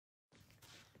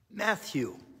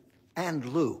Matthew and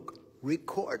Luke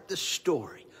record the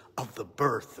story of the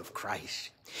birth of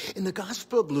Christ. In the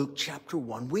Gospel of Luke, chapter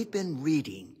 1, we've been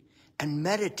reading and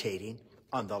meditating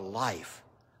on the life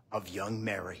of young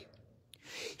Mary.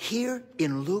 Here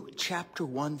in Luke chapter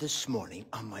 1 this morning,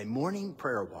 on my morning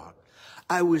prayer walk,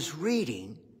 I was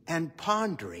reading and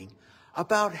pondering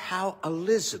about how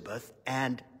Elizabeth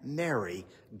and Mary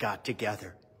got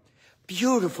together.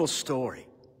 Beautiful story.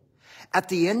 At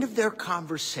the end of their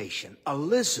conversation,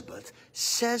 Elizabeth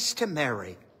says to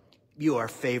Mary, "You are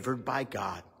favored by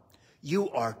God. You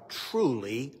are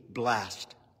truly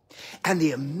blessed." And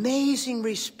the amazing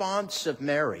response of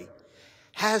Mary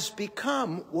has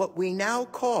become what we now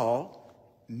call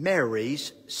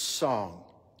Mary's song.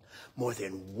 More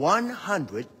than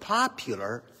 100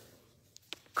 popular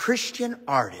Christian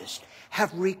artists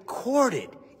have recorded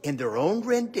in their own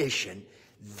rendition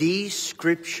these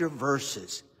scripture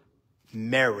verses,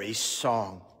 Mary's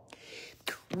song.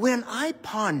 When I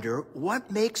ponder what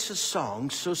makes a song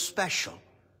so special,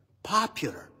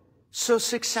 popular, so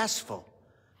successful,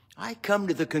 I come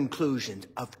to the conclusion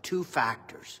of two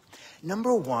factors.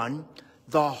 Number one,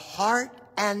 the heart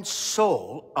and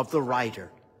soul of the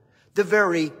writer, the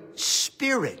very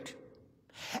spirit.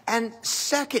 And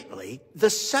secondly, the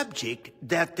subject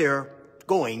that they're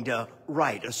going to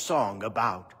write a song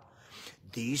about.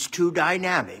 These two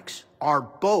dynamics are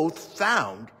both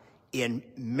found in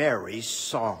Mary's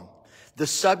song. The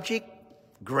subject,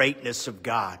 greatness of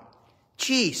God,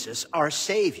 Jesus, our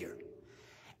Savior.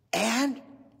 And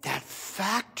that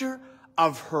factor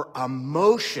of her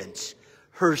emotions,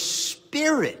 her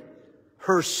spirit,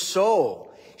 her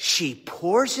soul, she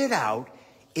pours it out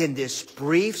in this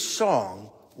brief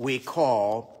song we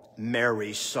call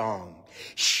Mary's song.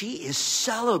 She is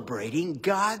celebrating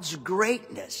God's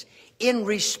greatness in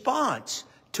response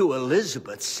to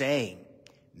Elizabeth saying,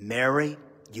 "Mary,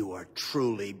 you are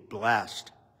truly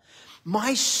blessed."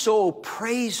 "My soul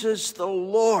praises the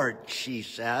Lord," she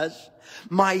says.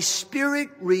 "My spirit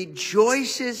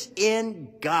rejoices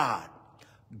in God,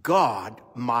 God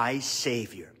my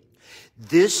Savior."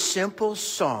 This simple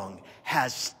song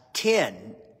has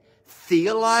 10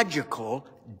 theological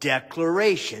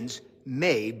declarations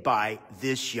made by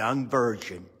this young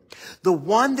virgin, the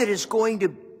one that is going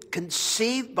to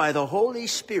conceive by the Holy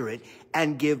Spirit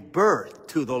and give birth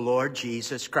to the Lord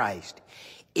Jesus Christ.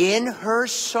 In her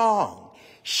song,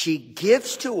 she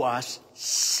gives to us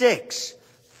 6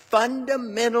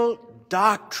 fundamental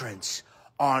doctrines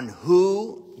on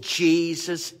who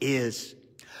Jesus is.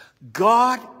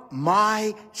 God,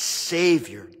 my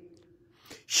Savior.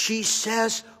 She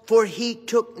says, "For he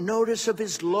took notice of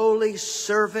his lowly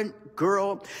servant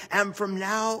girl, and from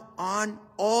now on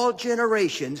all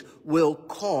generations will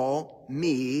call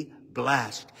me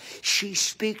blessed." She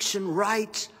speaks and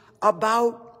writes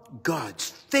about God's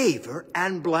favor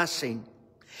and blessing.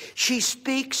 She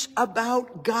speaks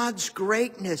about God's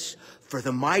greatness, for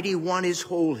the mighty one is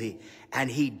holy,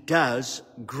 and he does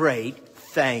great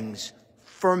things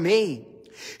for me.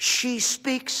 She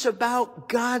speaks about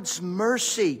God's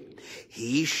mercy.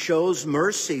 He shows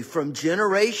mercy from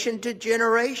generation to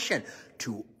generation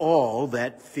to all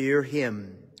that fear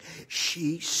him.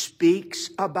 She speaks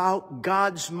about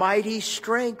God's mighty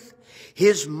strength.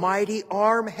 His mighty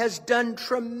arm has done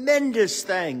tremendous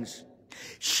things.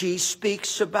 She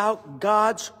speaks about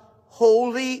God's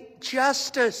holy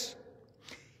justice.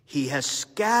 He has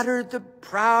scattered the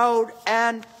proud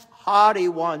and haughty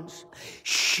ones.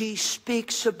 She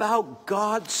speaks about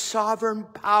God's sovereign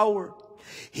power.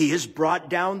 He has brought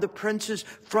down the princes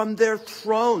from their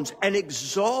thrones and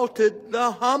exalted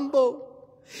the humble.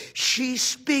 She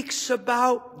speaks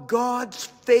about God's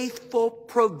faithful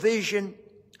provision.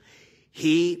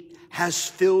 He has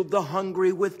filled the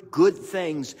hungry with good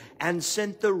things and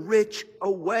sent the rich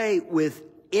away with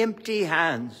empty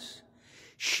hands.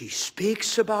 She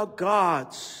speaks about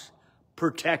God's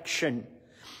protection.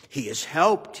 He has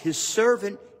helped his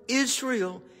servant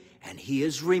Israel, and he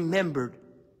has remembered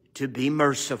to be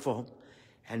merciful.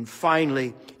 And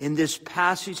finally, in this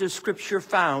passage of scripture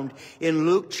found in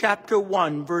Luke chapter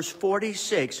 1, verse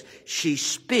 46, she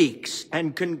speaks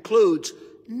and concludes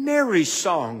Mary's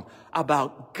song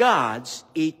about God's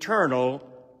eternal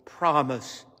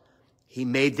promise. He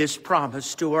made this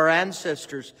promise to our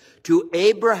ancestors, to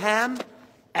Abraham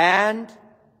and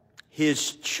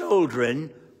his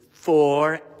children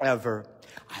forever.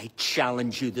 I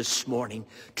challenge you this morning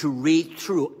to read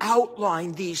through,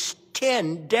 outline these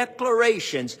 10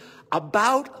 declarations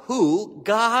about who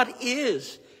God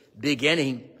is,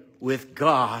 beginning with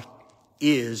God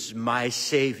is my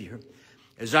Savior.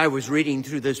 As I was reading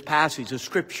through this passage of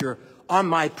Scripture, On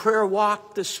my prayer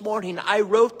walk this morning, I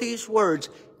wrote these words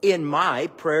in my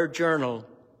prayer journal.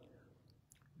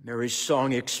 Mary's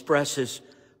song expresses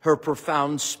her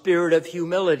profound spirit of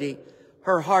humility,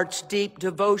 her heart's deep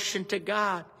devotion to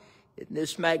God. In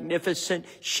this magnificent,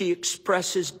 she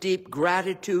expresses deep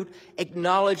gratitude,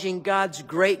 acknowledging God's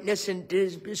greatness and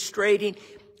demonstrating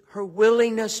her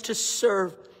willingness to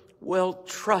serve while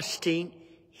trusting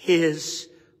his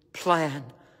plan.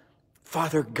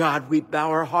 Father God, we bow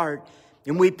our heart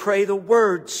and we pray the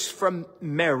words from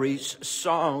Mary's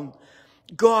song.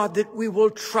 God, that we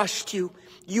will trust you.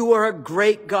 You are a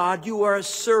great God. You are a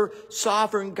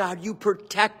sovereign God. You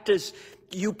protect us.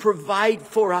 You provide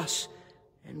for us.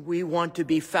 And we want to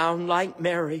be found like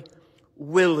Mary,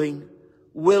 willing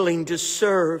to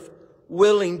serve,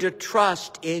 willing to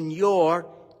trust in your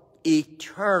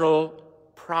eternal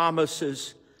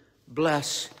promises.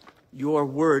 Bless your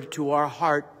word to our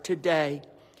heart today.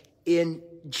 In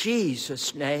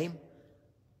Jesus' name,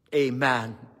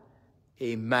 amen.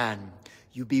 Amen.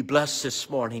 You be blessed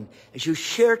this morning as you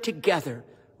share together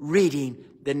reading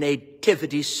the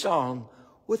Nativity song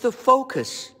with a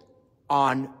focus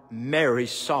on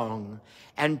Mary's song,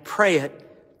 and pray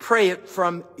it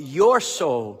from your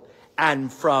soul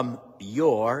and from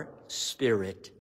your spirit.